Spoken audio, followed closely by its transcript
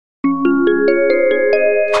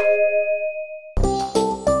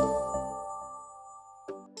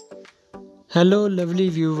Hello lovely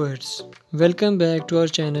viewers, welcome back to our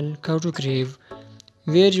channel Couture Crave,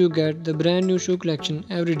 where you get the brand new shoe collection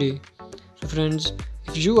every day. So friends,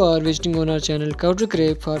 if you are visiting on our channel Couture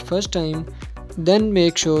Crave for first time, then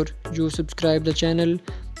make sure you subscribe the channel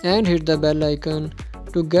and hit the bell icon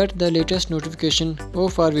to get the latest notification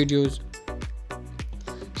of our videos.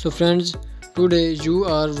 So friends, today you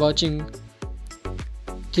are watching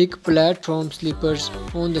thick platform slippers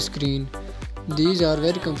on the screen. These are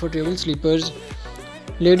very comfortable slippers.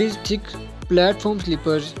 Ladies' thick platform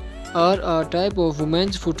slippers are a type of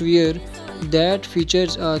women's footwear that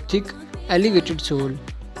features a thick elevated sole.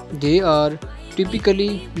 They are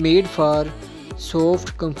typically made for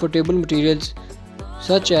soft, comfortable materials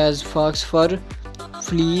such as fox fur,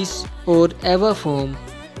 fleece, or eva foam.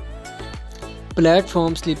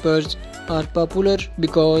 Platform slippers are popular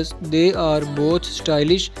because they are both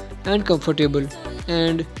stylish and comfortable,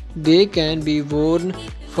 and they can be worn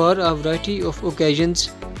for a variety of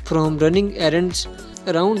occasions, from running errands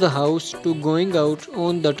around the house to going out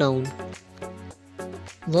on the town.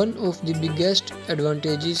 One of the biggest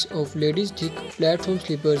advantages of ladies' thick platform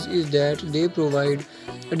slippers is that they provide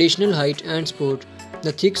additional height and support.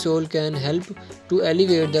 The thick sole can help to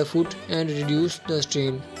elevate the foot and reduce the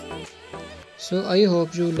strain. So I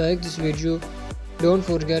hope you like this video. Don't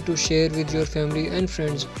forget to share with your family and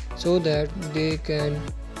friends so that they can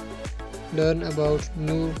learn about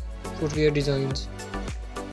new footwear designs.